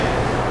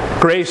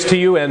Grace to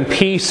you and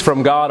peace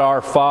from God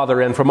our Father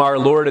and from our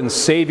Lord and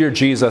Savior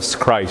Jesus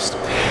Christ.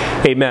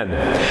 Amen.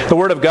 The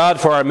Word of God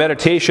for our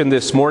meditation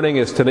this morning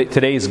is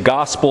today's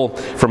Gospel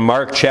from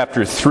Mark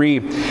chapter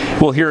 3.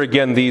 We'll hear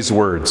again these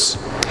words.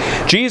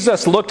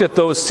 Jesus looked at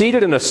those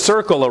seated in a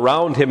circle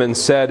around him and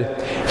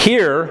said,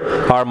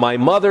 "Here are my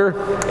mother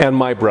and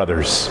my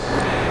brothers."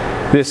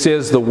 This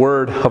is the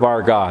Word of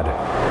our God.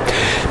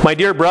 My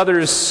dear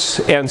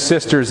brothers and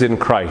sisters in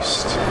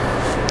Christ,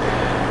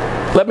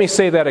 let me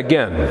say that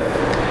again.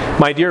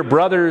 My dear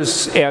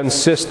brothers and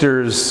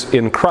sisters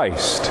in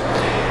Christ.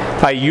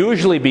 I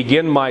usually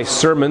begin my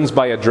sermons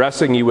by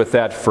addressing you with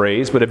that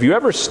phrase, but have you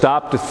ever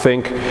stopped to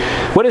think,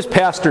 what is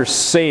Pastor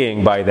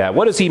saying by that?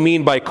 What does he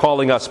mean by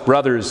calling us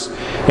brothers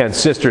and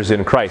sisters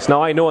in Christ?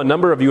 Now, I know a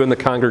number of you in the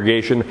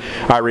congregation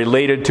are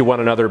related to one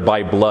another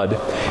by blood.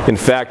 In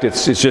fact,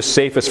 it's just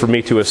safest for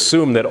me to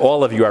assume that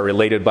all of you are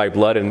related by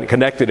blood and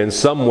connected in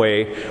some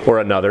way or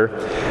another.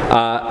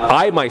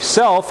 I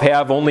myself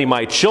have only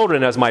my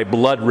children as my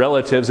blood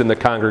relatives in the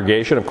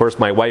congregation. Of course,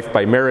 my wife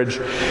by marriage.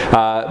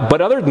 But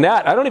other than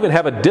that, I don't even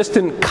have a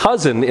distant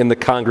cousin in the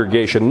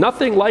congregation.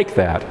 Nothing like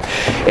that.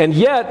 And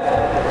yet,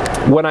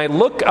 when I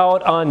look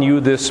out on you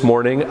this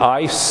morning,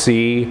 I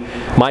see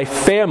my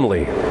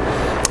family,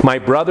 my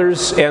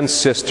brothers and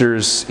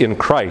sisters in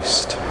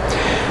Christ.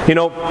 You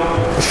know,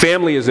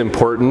 family is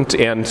important,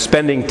 and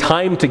spending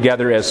time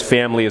together as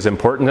family is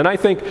important, and I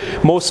think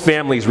most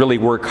families really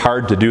work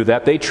hard to do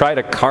that. They try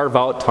to carve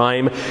out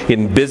time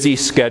in busy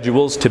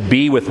schedules to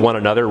be with one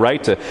another,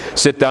 right? To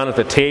sit down at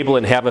the table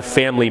and have a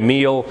family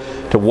meal,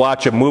 to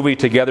watch a movie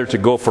together, to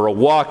go for a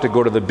walk, to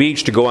go to the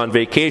beach, to go on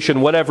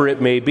vacation, whatever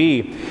it may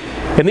be.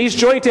 And these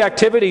joint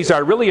activities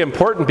are really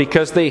important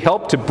because they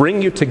help to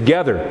bring you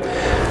together,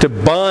 to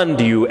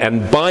bond you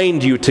and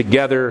bind you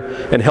together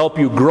and help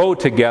you grow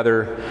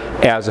together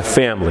as a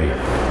family.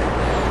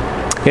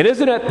 And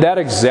isn't that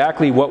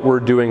exactly what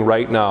we're doing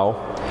right now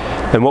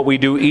and what we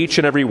do each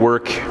and every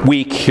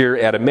week here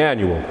at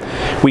Emmanuel?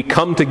 We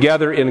come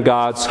together in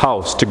God's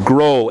house to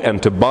grow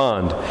and to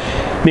bond.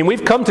 I mean,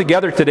 we've come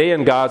together today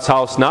in God's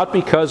house not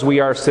because we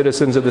are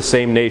citizens of the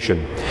same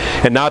nation,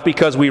 and not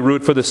because we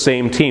root for the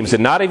same teams,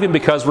 and not even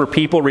because we're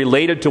people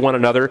related to one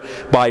another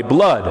by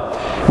blood.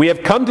 We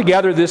have come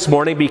together this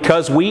morning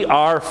because we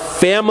are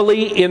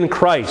family in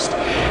Christ,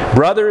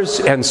 brothers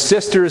and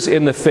sisters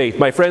in the faith.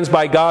 My friends,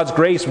 by God's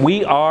grace,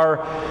 we are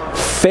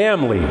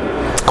family,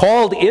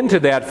 called into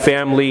that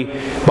family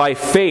by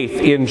faith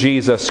in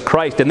Jesus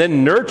Christ, and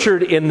then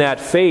nurtured in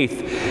that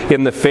faith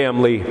in the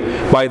family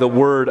by the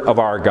Word of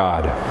our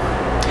God.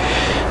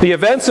 The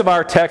events of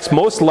our text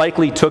most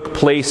likely took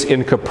place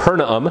in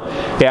Capernaum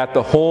at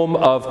the home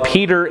of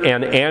Peter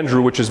and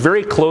Andrew, which is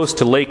very close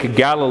to Lake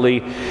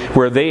Galilee,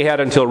 where they had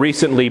until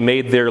recently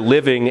made their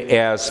living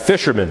as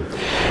fishermen.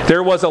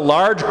 There was a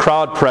large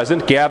crowd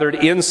present, gathered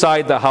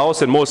inside the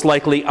house and most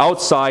likely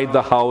outside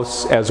the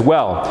house as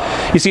well.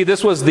 You see,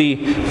 this was the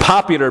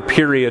popular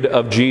period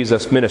of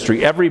Jesus'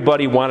 ministry.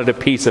 Everybody wanted a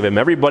piece of him.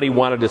 Everybody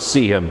wanted to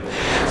see him.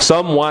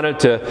 Some wanted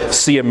to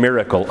see a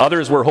miracle.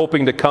 Others were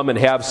hoping to come and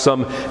have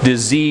some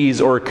disease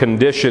or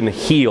condition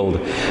healed.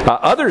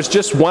 Others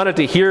just wanted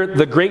to hear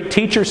the great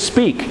teacher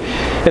speak.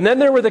 And then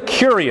there were the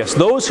curious,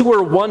 those who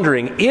were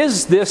wondering,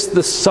 is this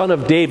the Son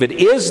of David?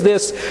 Is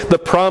this the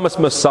promised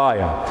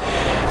Messiah?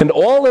 And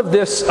all of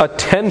this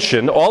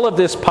attention, all of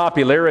this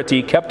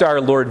popularity kept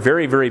our Lord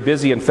very, very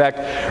busy. In fact,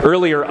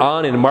 earlier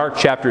on in Mark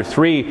chapter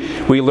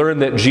 3, we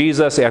learned that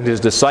Jesus and his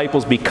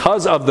disciples,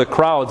 because of the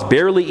crowds,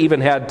 barely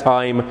even had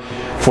time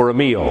for a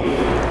meal.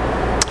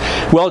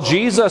 Well,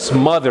 Jesus'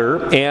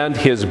 mother and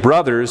his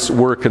brothers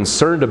were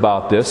concerned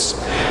about this,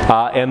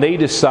 and they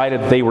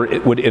decided they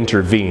would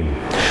intervene.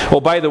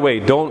 Oh, by the way,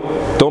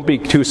 don't be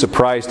too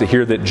surprised to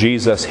hear that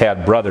Jesus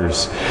had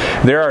brothers.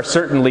 There are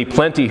certainly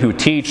plenty who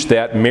teach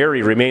that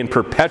Mary remained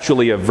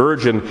perpetually a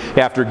virgin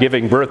after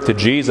giving birth to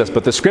Jesus,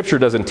 but the Scripture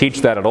doesn't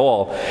teach that at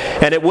all.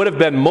 And it would have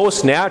been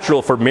most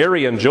natural for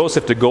Mary and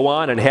Joseph to go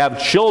on and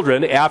have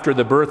children after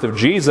the birth of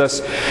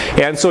Jesus.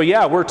 And so,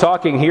 yeah, we're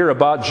talking here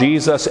about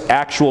Jesus'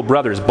 actual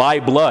brothers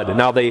by blood.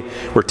 Now, they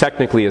were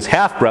technically his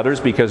half-brothers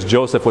because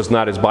Joseph was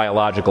not his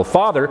biological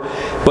father,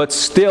 but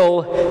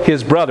still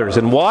his brothers.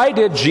 And why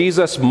did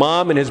Jesus'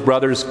 mom and his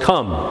brothers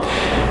come?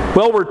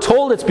 Well, we're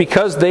told it's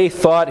because they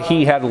thought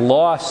he had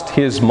lost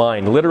his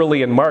mind.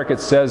 Literally in Mark it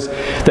says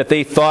that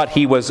they thought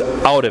he was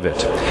out of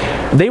it.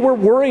 They were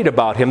worried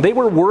about him. They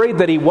were worried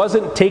that he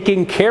wasn't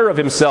taking care of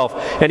himself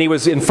and he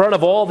was in front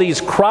of all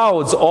these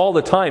crowds all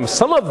the time.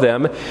 Some of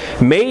them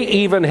may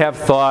even have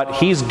thought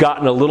he's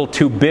gotten a little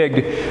too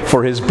big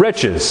for his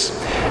britches.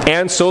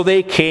 And so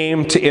they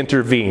came to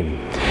intervene.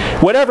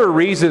 Whatever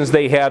reasons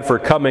they had for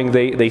coming,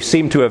 they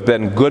seem to have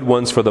been good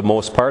ones for the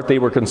most part. They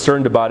were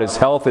concerned about his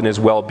health and his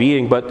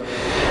well-being. But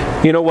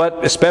you know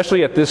what?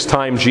 Especially at this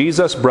time,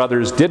 Jesus'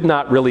 brothers did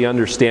not really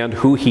understand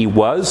who he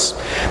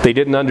was. They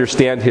didn't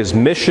understand his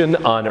mission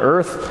on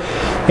earth.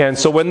 And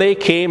so when they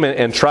came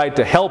and tried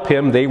to help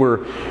him, they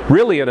were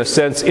really, in a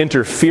sense,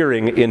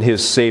 interfering in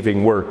his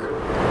saving work.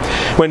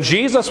 When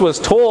Jesus was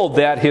told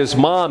that his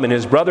mom and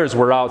his brothers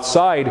were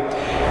outside,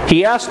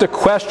 he asked a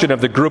question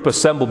of the group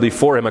assembled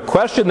before him, a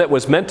question that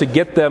was meant to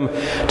get them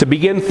to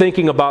begin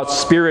thinking about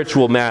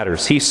spiritual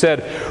matters. He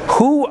said,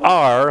 "Who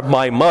are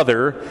my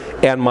mother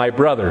and my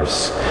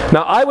brothers?"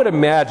 Now, I would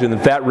imagine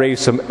that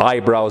raised some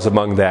eyebrows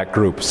among that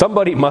group.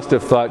 Somebody must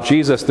have thought,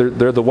 Jesus,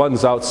 they're the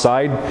ones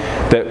outside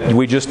that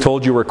we just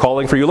told you were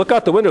calling for you. Look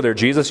out the window there,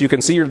 Jesus. You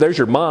can see there's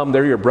your mom,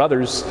 they're your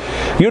brothers.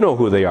 You know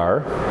who they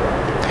are.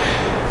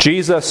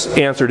 Jesus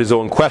answered his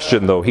own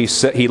question, though.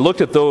 He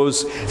looked at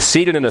those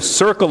seated in a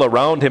circle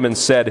around him and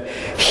said,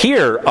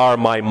 "Here are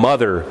my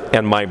mother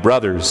and my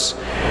brothers.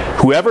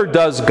 Whoever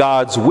does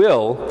God's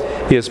will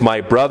is my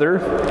brother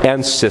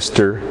and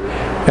sister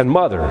and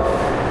mother."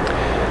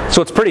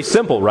 So it's pretty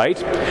simple, right?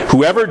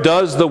 Whoever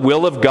does the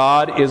will of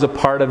God is a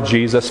part of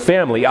Jesus'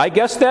 family. I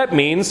guess that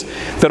means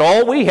that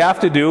all we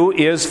have to do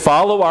is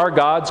follow our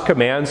God's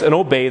commands and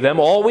obey them.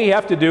 All we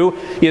have to do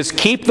is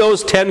keep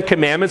those 10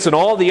 commandments and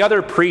all the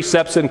other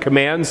precepts and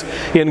commands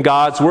in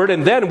God's Word,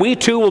 and then we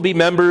too will be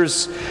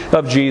members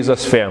of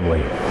Jesus'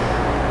 family.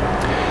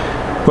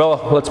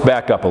 Well, let's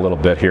back up a little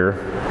bit here.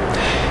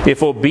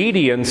 If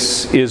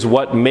obedience is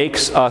what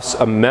makes us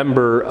a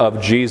member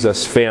of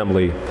Jesus'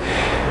 family,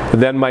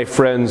 then, my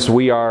friends,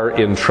 we are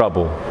in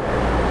trouble,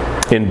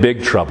 in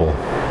big trouble.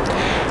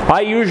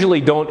 I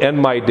usually don't end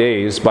my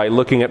days by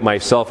looking at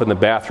myself in the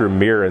bathroom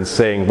mirror and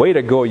saying, "Way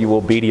to go, you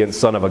obedient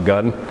son of a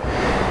gun."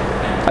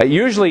 It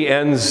usually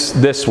ends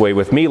this way,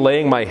 with me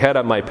laying my head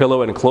on my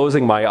pillow and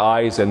closing my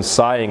eyes and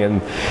sighing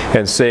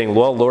and saying,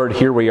 "Well, Lord,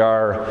 here we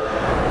are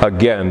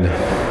again.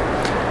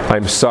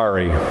 I'm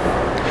sorry.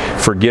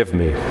 Forgive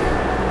me.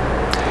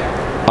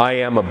 I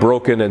am a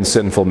broken and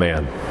sinful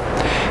man.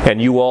 And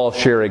you all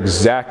share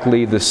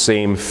exactly the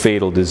same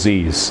fatal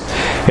disease."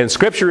 And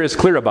Scripture is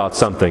clear about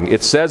something.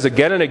 It says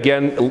again and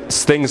again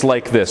things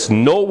like this: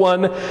 "No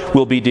one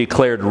will be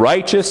declared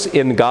righteous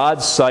in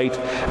God's sight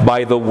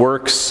by the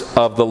works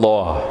of the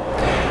law."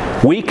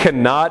 We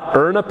cannot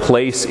earn a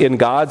place in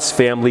God's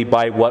family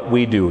by what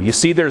we do. You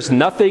see, there's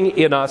nothing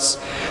in us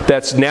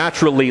that's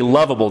naturally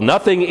lovable,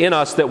 nothing in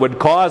us that would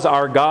cause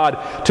our God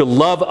to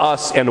love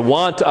us and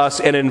want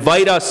us and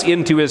invite us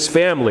into His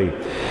family.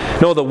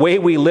 No, the way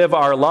we live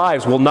our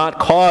lives will not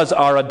cause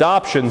our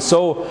adoption.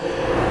 So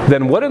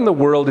then what in the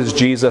world is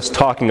Jesus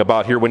talking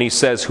about here when He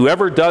says,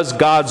 "Whoever does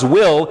God's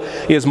will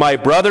is my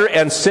brother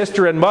and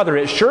sister and mother"?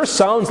 It sure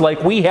sounds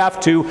like we have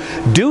to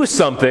do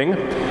something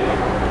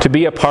to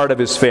be a part of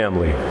His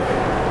family.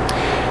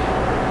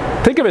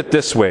 Think of it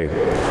this way.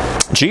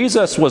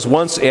 Jesus was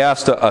once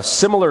asked a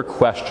similar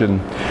question,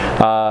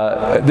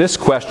 this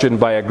question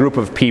by a group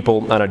of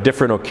people on a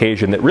different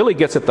occasion that really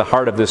gets at the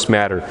heart of this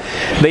matter.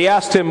 They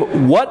asked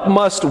Him, "What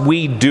must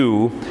we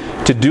do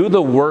to do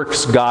the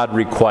works God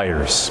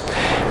requires?"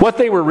 What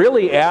they were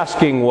really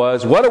asking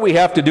was, what do we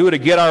have to do to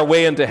get our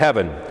way into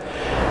heaven?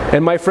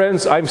 And my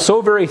friends, I'm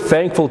so very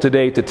thankful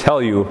today to tell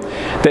you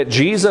that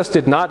Jesus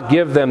did not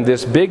give them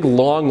this big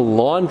long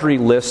laundry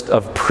list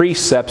of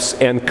precepts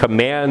and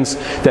commands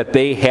that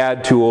they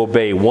had to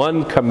obey,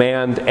 one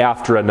command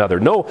after another.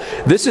 No,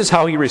 this is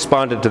how He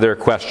responded to their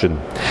question.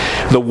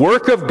 The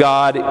work of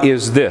God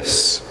is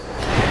this: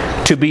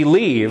 to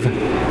believe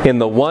in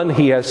the one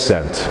He has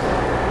sent.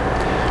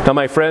 Now,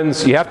 my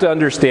friends, you have to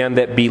understand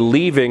that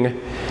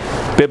believing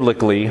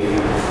biblically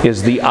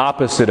is the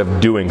opposite of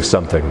doing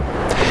something.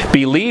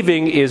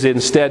 Believing is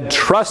instead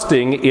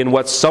trusting in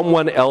what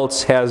someone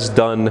else has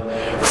done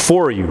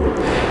for you.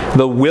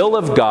 The will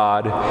of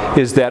God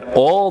is that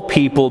all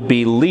people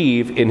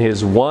believe in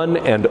His one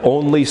and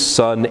only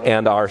Son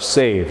and are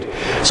saved.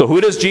 So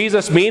who does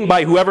Jesus mean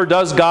by whoever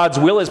does God's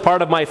will is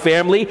part of my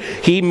family?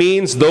 He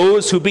means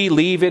those who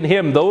believe in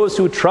Him, those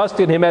who trust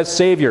in Him as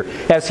Savior.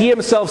 As He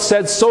Himself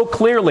said so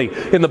clearly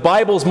in the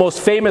Bible's most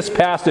famous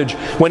passage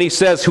when He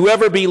says,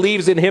 "Whoever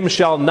believes in Him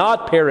shall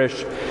not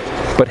perish,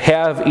 but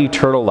have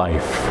eternal life."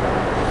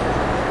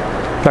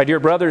 My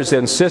dear brothers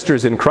and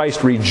sisters in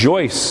Christ,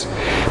 rejoice,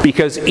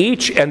 because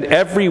each and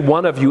every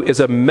one of you is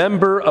a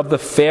member of the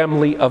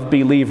family of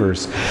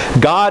believers.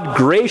 God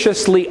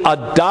graciously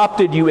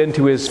adopted you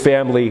into His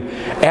family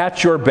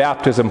at your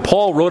baptism.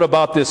 Paul wrote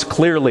about this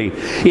clearly.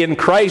 In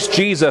Christ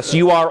Jesus,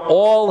 you are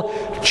all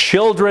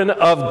children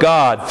of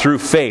God through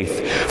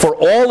faith. For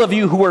all of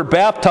you who were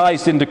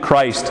baptized into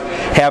Christ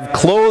have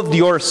clothed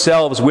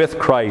yourselves with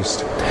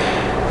Christ.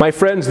 My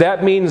friends,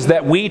 that means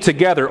that we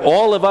together,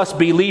 all of us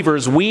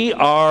believers, we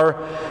are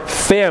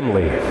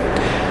family.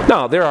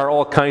 Now, there are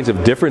all kinds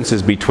of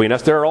differences between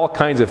us. There are all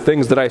kinds of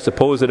things that I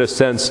suppose, in a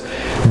sense,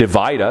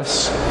 divide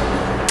us.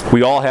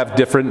 We all have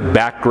different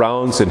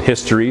backgrounds and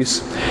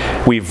histories.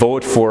 We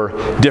vote for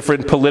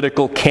different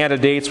political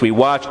candidates. We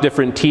watch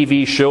different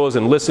TV shows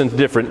and listen to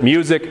different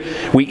music.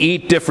 We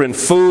eat different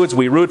foods.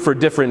 We root for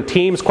different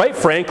teams. Quite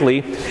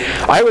frankly,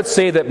 I would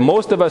say that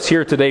most of us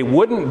here today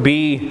wouldn't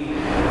be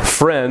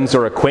friends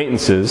or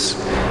acquaintances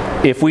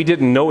if we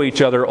didn't know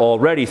each other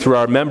already through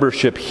our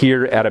membership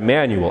here at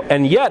Emmanuel.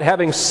 And yet,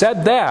 having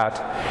said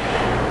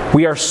that,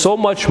 we are so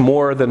much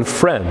more than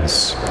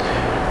friends.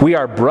 We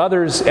are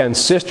brothers and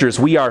sisters.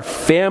 We are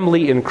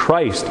family in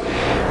Christ.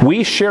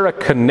 We share a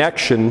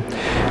connection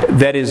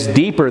that is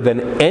deeper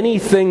than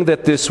anything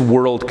that this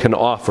world can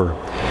offer.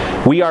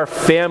 We are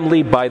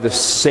family by the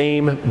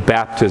same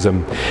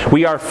baptism.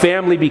 We are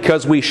family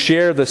because we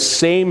share the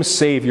same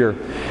Savior.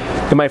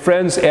 And my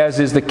friends, as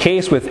is the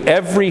case with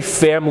every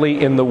family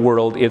in the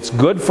world, it's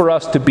good for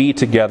us to be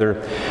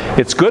together.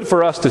 It's good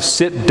for us to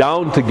sit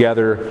down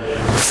together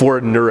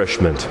for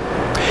nourishment.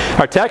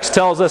 Our text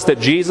tells us that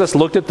Jesus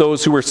looked at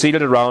those who were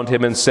seated around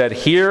him and said,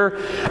 "Here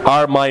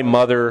are my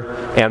mother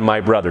and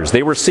my brothers."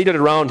 They were seated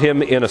around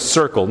him in a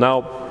circle.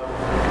 Now,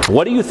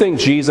 what do you think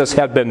Jesus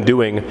had been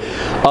doing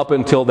up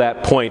until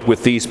that point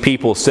with these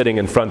people sitting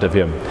in front of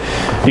him?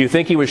 Do you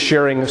think he was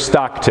sharing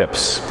stock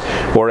tips,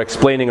 or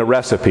explaining a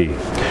recipe,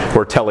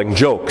 or telling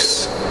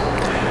jokes?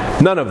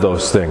 None of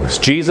those things.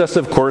 Jesus,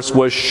 of course,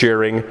 was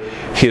sharing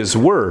his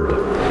word.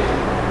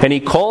 And he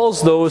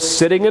calls those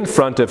sitting in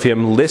front of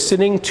him,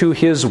 listening to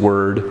his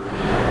word,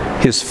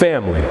 his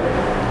family.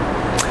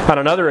 On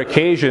another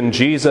occasion,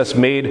 Jesus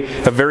made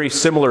a very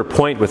similar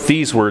point with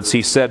these words.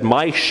 He said,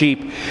 "My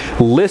sheep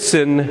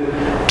listen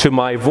to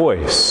my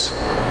voice."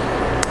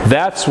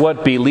 That's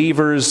what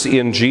believers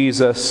in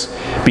Jesus,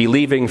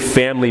 believing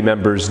family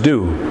members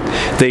do.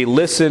 They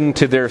listen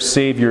to their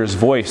Savior's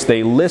voice.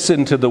 They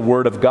listen to the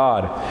Word of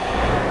God.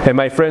 And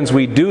my friends,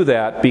 we do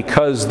that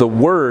because the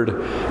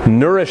Word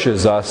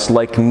nourishes us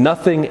like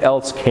nothing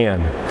else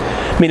can.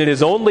 I mean, it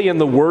is only in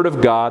the Word of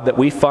God that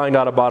we find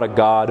out about a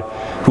God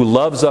who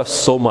loves us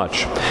so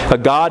much. A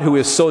God who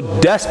is so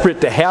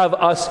desperate to have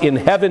us in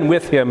heaven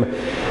with Him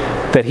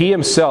that He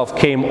Himself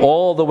came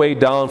all the way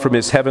down from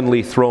His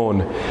heavenly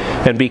throne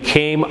and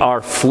became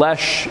our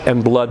flesh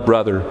and blood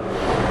brother.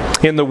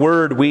 In the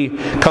Word, we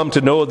come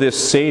to know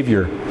this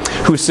Savior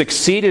who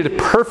succeeded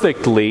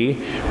perfectly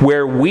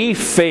where we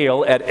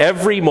fail at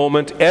every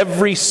moment,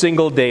 every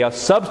single day. A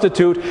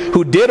substitute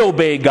who did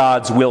obey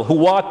God's will, who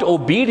walked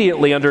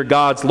obediently under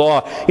God's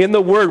law. In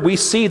the Word, we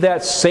see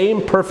that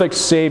same perfect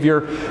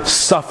Savior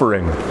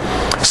suffering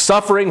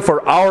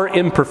for our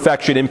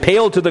imperfection,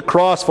 impaled to the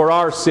cross for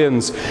our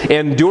sins,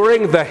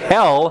 enduring the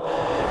hell,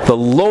 the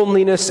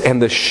loneliness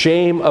and the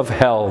shame of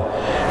hell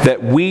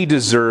that we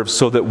deserve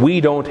so that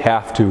we don't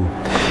have to.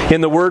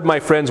 In the Word, my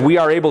friends, we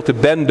are able to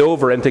bend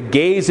over and to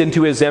gaze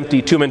into His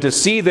empty tomb and to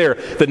see there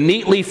the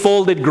neatly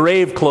folded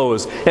grave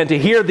clothes and to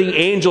hear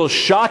the angel's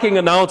shocking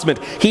announcement,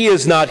 "He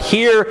is not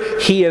here,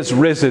 He is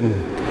risen."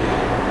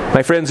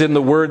 My friends, in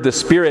the Word, the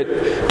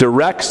Spirit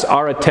directs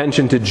our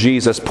attention to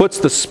Jesus, puts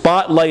the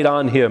spotlight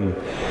on Him,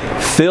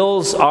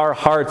 fills our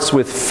hearts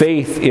with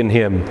faith in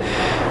Him,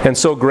 and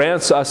so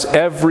grants us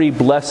every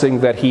blessing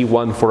that He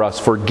won for us,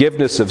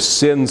 forgiveness of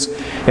sins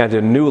and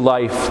a new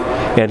life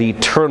and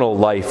eternal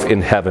life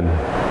in heaven.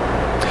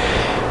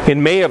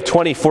 In May of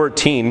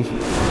 2014,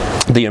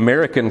 the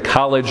American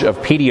College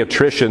of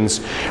Pediatricians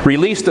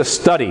released a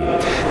study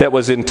that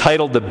was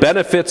entitled "The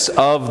Benefits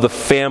of the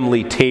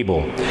Family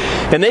Table."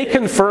 And they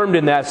confirmed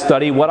in that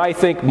study what I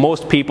think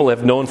most people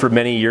have known for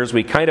many years.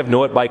 We kind of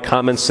know it by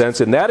common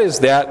sense, and that is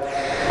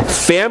that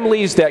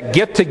families that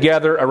get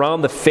together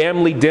around the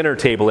family dinner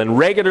table and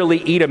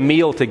regularly eat a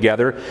meal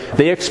together,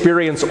 they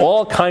experience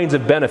all kinds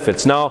of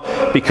benefits. Now,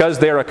 because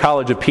they're a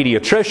college of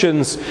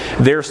pediatricians,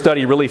 their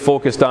study really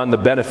focused on the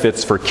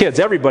benefits for kids.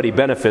 Everybody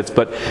benefits,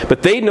 but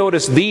they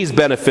noticed these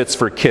benefits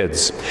for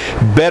kids: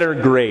 better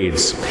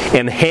grades,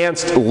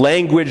 enhanced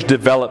language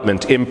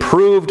development,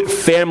 improved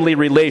family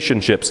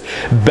relationships,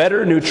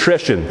 better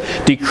nutrition,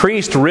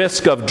 decreased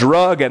risk of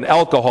drug and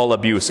alcohol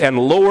abuse, and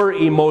lower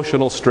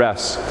emotional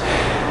stress.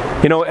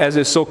 You know, as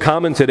is so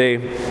common today,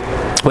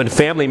 when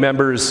family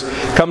members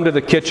come to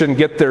the kitchen,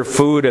 get their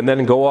food, and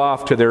then go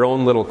off to their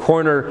own little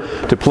corner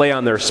to play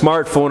on their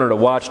smartphone or to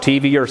watch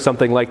TV or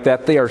something like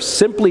that, they are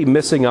simply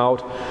missing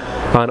out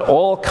on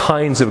all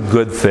kinds of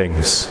good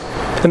things.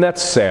 And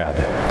that's sad.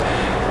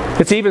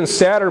 It's even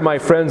sadder, my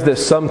friends, that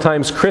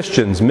sometimes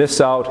Christians miss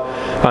out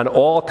on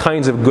all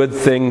kinds of good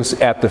things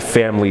at the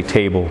family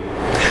table.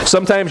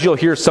 Sometimes you'll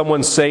hear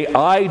someone say,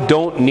 "I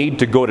don't need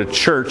to go to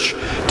church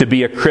to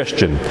be a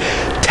Christian."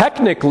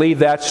 Technically,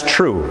 that's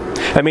true.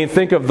 I mean,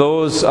 think of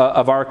those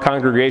of our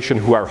congregation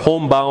who are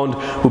homebound,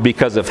 who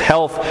because of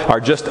health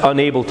are just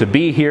unable to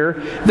be here.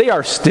 They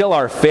are still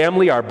our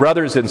family, our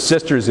brothers and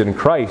sisters in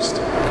Christ.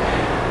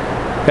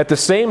 At the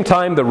same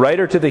time, the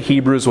writer to the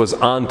Hebrews was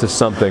on to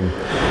something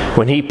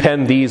when he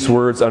penned these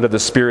words under the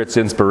Spirit's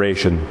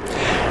inspiration.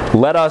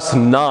 "Let us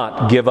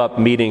not give up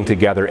meeting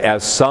together,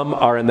 as some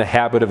are in the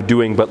habit of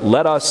doing, but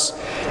let us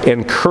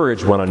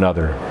encourage one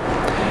another."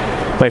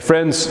 My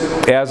friends,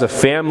 as a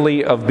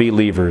family of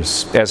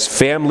believers, as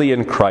family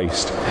in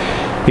Christ,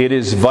 it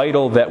is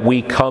vital that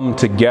we come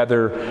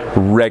together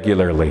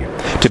regularly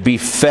to be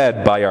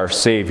fed by our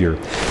Savior.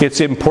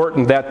 It's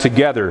important that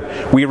together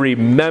we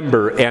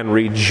remember and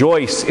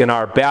rejoice in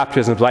our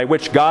baptisms by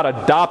which God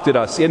adopted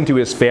us into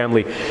His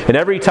family. And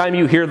every time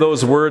you hear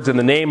those words in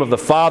the name of the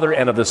Father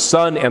and of the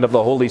Son and of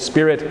the Holy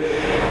Spirit,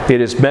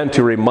 it is meant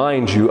to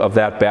remind you of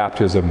that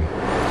baptism.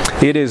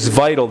 It is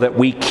vital that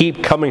we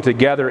keep coming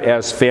together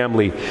as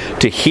family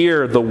to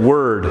hear the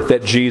word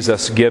that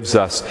Jesus gives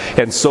us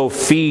and so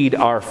feed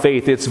our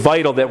faith. It's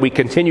vital that we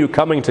continue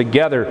coming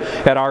together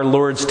at our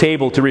Lord's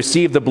table to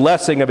receive the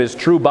blessing of His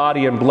true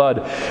body and blood,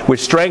 which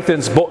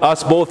strengthens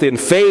us both in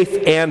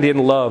faith and in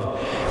love.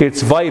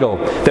 It's vital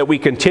that we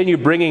continue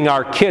bringing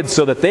our kids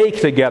so that they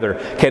together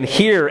can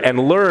hear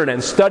and learn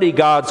and study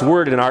God's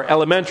Word in our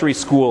elementary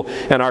school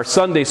and our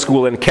Sunday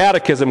school and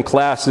catechism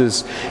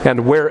classes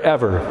and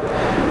wherever.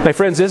 My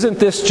friends, isn't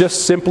this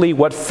just simply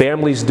what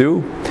families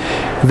do?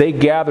 They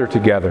gather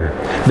together,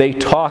 they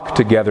talk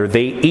together,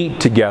 they eat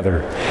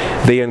together,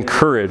 they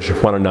encourage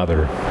one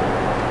another.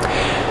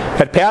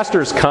 At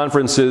pastors'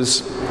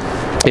 conferences,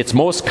 it's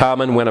most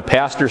common when a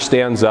pastor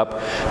stands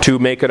up to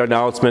make an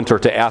announcement or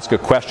to ask a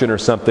question or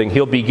something,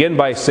 he'll begin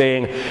by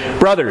saying,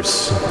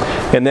 "Brothers,"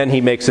 and then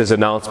he makes his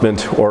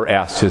announcement or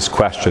asks his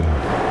question.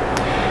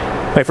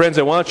 My friends,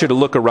 I want you to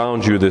look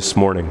around you this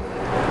morning.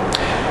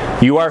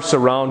 You are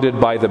surrounded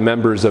by the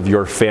members of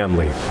your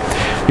family,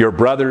 your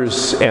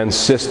brothers and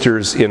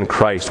sisters in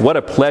Christ. What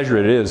a pleasure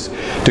it is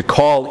to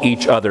call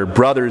each other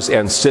brothers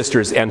and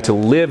sisters and to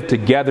live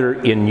together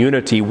in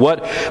unity.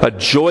 What a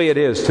joy it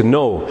is to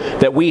know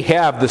that we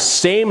have the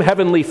same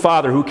Heavenly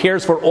Father who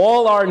cares for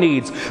all our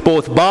needs,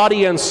 both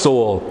body and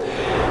soul.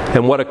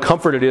 And what a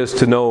comfort it is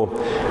to know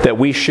that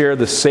we share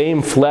the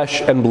same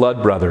flesh and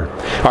blood brother,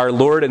 our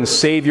Lord and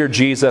Savior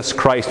Jesus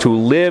Christ, who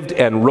lived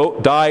and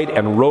died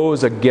and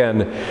rose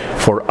again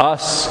for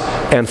us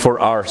and for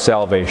our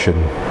salvation.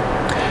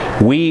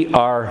 We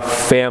are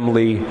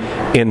family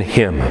in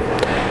Him.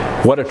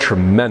 What a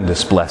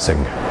tremendous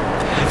blessing.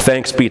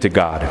 Thanks be to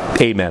God.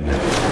 Amen.